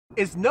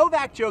Is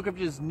Novak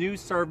Djokovic's new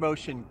serve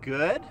motion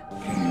good? Oh,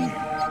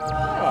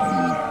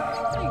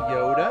 hey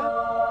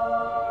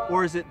Yoda.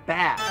 Or is it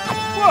bad?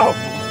 Whoa!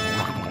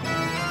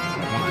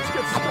 Let's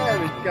get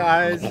started,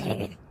 guys.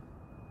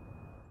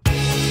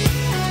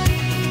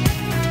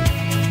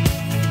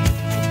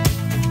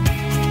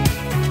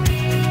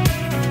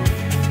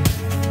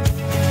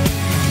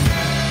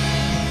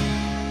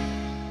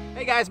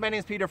 Hey guys, my name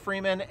is Peter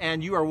Freeman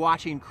and you are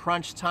watching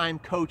Crunch Time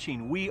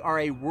Coaching. We are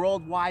a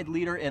worldwide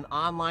leader in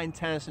online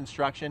tennis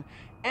instruction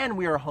and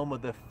we are home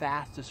of the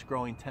fastest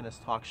growing tennis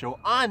talk show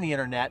on the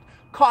internet,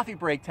 Coffee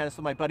Break Tennis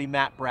with my buddy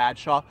Matt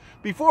Bradshaw.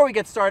 Before we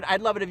get started,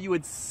 I'd love it if you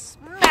would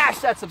smash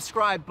that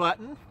subscribe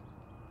button.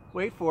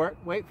 Wait for it,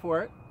 wait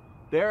for it.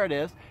 There it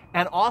is.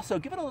 And also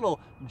give it a little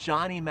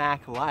Johnny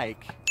Mac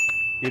like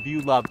if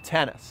you love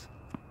tennis.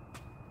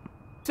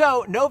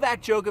 So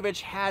Novak Djokovic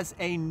has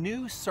a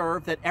new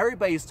serve that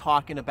everybody's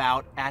talking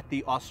about at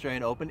the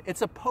Australian Open. It's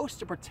supposed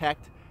to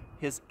protect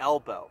his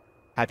elbow.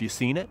 Have you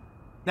seen it?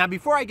 Now,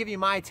 before I give you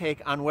my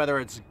take on whether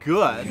it's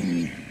good,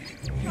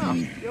 oh,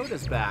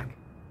 Yoda's back.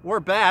 Or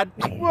bad.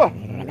 Whoa.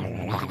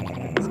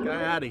 This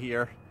guy out of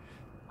here.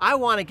 I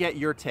want to get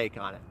your take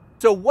on it.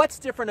 So what's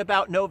different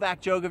about Novak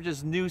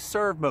Djokovic's new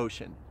serve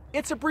motion?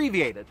 It's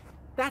abbreviated.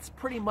 That's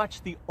pretty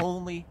much the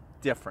only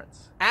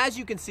difference. As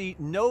you can see,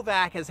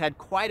 Novak has had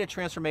quite a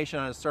transformation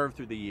on his serve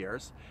through the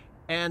years,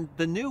 and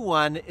the new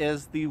one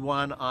is the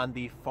one on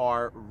the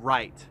far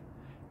right.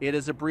 It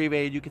is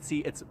abbreviated. You can see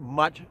it's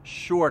much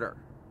shorter.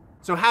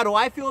 So how do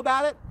I feel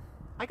about it?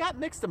 I got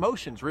mixed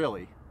emotions,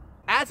 really.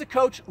 As a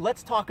coach,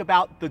 let's talk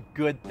about the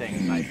good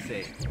things I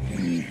see.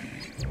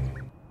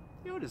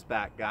 Yoda's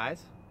back,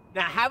 guys.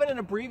 Now, having an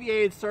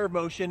abbreviated serve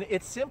motion,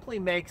 it simply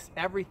makes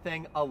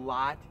everything a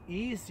lot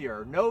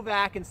easier.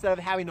 Novak, instead of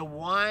having to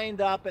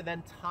wind up and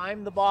then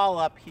time the ball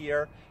up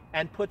here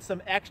and put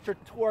some extra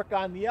torque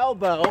on the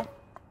elbow,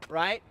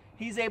 right?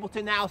 He's able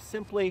to now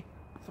simply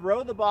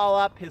throw the ball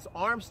up. His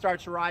arm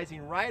starts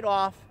rising right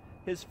off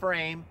his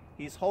frame.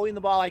 He's holding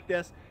the ball like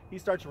this. He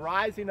starts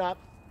rising up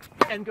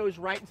and goes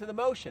right into the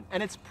motion.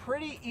 And it's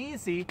pretty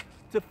easy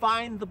to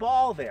find the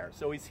ball there.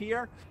 So he's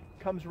here,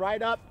 comes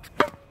right up,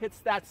 hits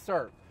that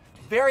serve.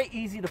 Very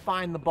easy to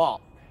find the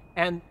ball.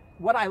 And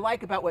what I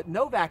like about what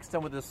Novak's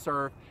done with his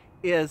serve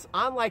is,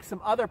 unlike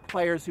some other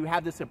players who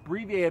have this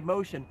abbreviated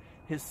motion,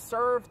 his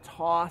serve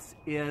toss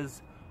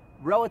is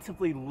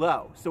relatively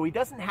low. So he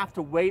doesn't have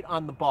to wait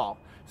on the ball.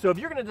 So if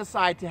you're going to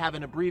decide to have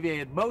an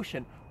abbreviated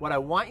motion, what I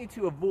want you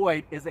to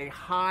avoid is a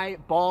high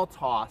ball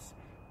toss.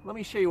 Let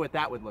me show you what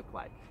that would look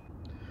like.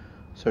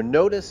 So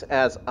notice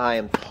as I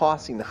am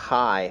tossing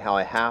high how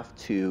I have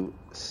to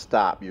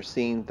stop. You're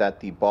seeing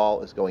that the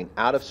ball is going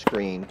out of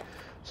screen.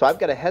 So I've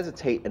got to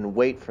hesitate and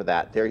wait for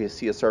that. There you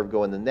see a serve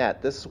go in the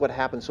net. This is what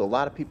happens to a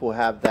lot of people who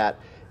have that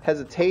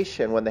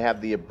hesitation when they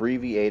have the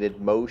abbreviated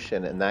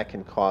motion, and that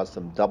can cause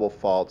some double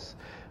faults,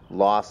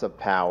 loss of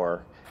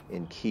power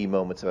in key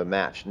moments of a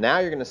match. Now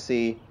you're going to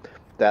see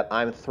that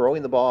I'm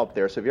throwing the ball up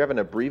there. So if you have an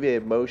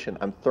abbreviated motion,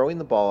 I'm throwing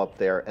the ball up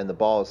there and the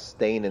ball is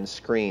staying in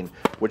screen,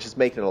 which is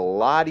making it a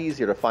lot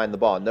easier to find the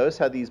ball. Notice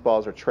how these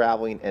balls are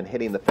traveling and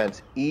hitting the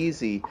fence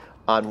easy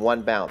on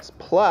one bounce.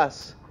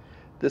 Plus,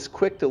 this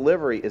quick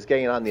delivery is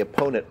getting on the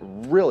opponent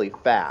really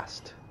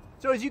fast.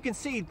 So as you can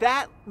see,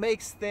 that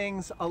makes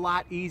things a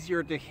lot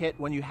easier to hit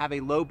when you have a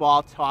low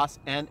ball toss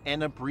and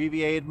an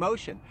abbreviated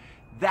motion.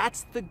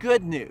 That's the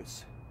good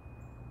news.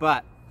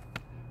 But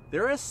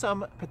there is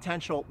some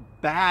potential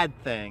bad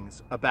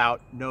things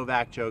about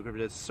Novak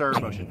Djokovic's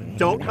serve motion.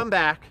 Don't come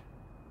back.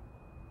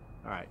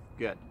 All right,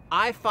 good.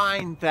 I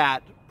find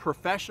that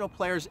professional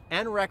players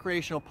and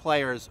recreational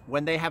players,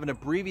 when they have an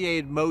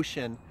abbreviated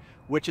motion,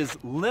 which is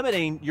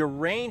limiting your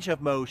range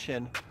of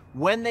motion,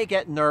 when they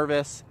get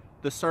nervous,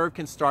 the serve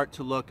can start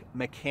to look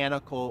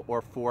mechanical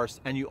or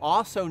forced. And you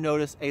also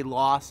notice a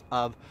loss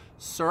of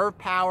serve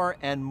power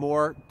and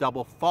more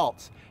double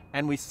faults.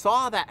 And we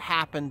saw that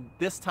happen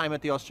this time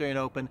at the Australian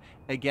Open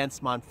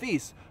against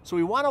Monfils. So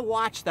we want to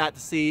watch that to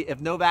see if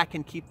Novak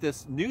can keep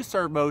this new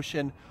serve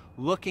motion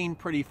looking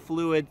pretty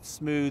fluid,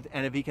 smooth,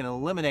 and if he can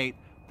eliminate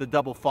the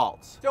double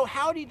faults. So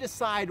how do you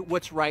decide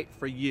what's right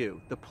for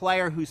you, the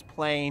player who's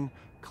playing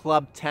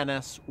club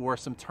tennis or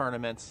some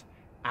tournaments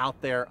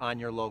out there on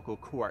your local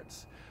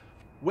courts?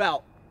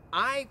 Well,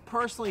 I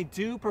personally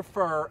do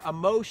prefer a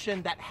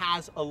motion that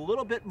has a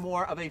little bit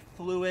more of a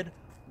fluid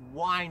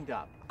wind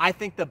up. I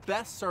think the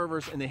best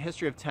servers in the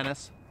history of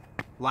tennis,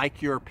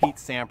 like your Pete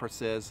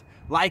Samprases,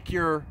 like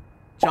your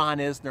John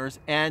Isners,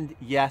 and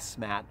yes,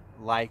 Matt,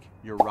 like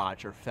your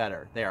Roger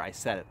Federer. There, I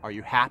said it. Are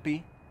you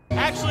happy?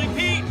 Actually,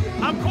 Pete,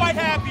 I'm quite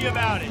happy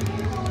about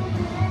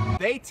it.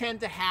 They tend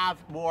to have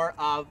more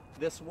of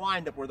this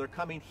wind-up where they're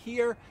coming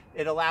here.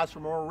 It allows for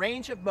more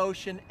range of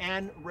motion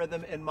and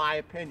rhythm, in my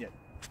opinion.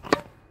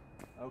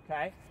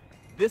 Okay?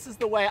 This is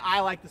the way I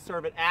like to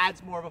serve. It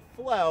adds more of a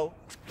flow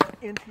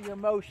into your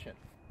motion.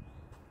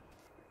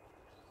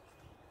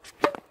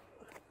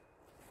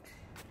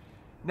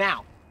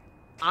 Now,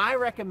 I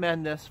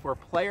recommend this for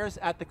players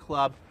at the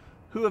club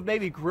who have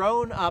maybe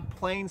grown up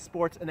playing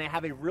sports and they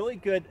have a really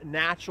good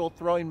natural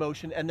throwing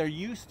motion and they're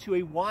used to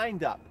a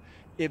wind-up.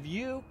 If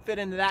you fit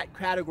into that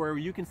category where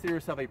you consider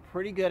yourself a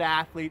pretty good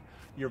athlete,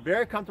 you're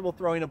very comfortable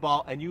throwing a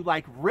ball, and you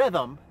like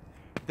rhythm,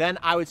 then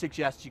I would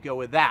suggest you go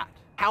with that.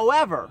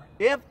 However,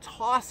 if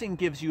tossing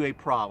gives you a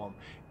problem,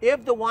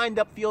 if the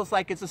wind-up feels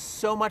like it's just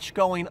so much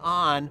going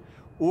on,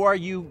 or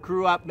you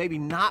grew up maybe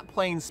not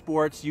playing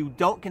sports, you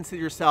don't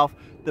consider yourself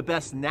the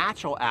best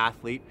natural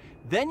athlete,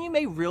 then you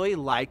may really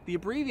like the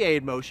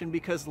abbreviated motion,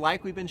 because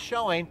like we've been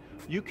showing,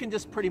 you can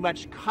just pretty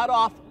much cut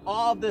off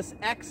all this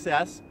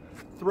excess,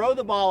 throw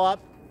the ball up,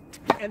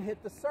 and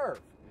hit the serve.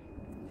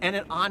 And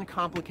it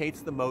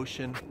uncomplicates the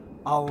motion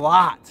a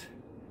lot.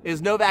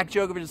 Is Novak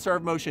Djokovic's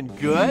serve motion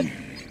good?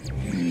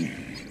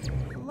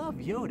 I love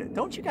Yoda.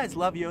 Don't you guys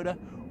love Yoda?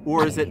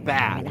 Or is it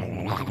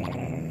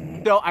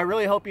bad? So I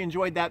really hope you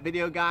enjoyed that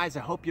video, guys. I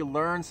hope you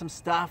learned some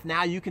stuff.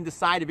 Now you can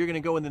decide if you're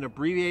going to go with an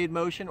abbreviated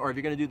motion or if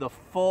you're going to do the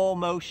full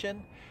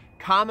motion.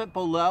 Comment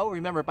below.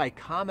 Remember, by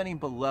commenting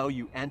below,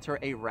 you enter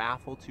a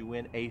raffle to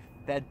win a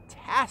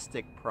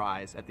fantastic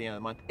prize at the end of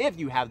the month if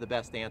you have the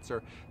best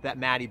answer that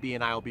Maddie B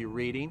and I will be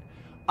reading.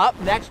 Up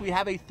next, we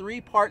have a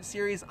 3-part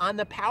series on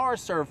the power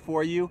serve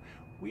for you.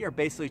 We are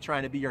basically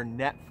trying to be your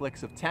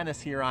Netflix of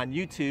tennis here on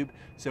YouTube.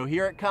 So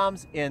here it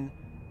comes in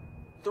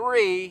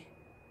 3,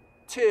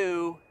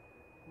 2,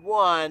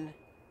 1.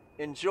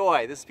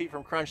 Enjoy. This is Pete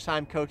from Crunch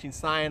Time Coaching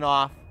signing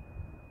off.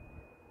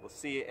 We'll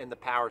see you in the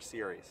power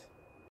series.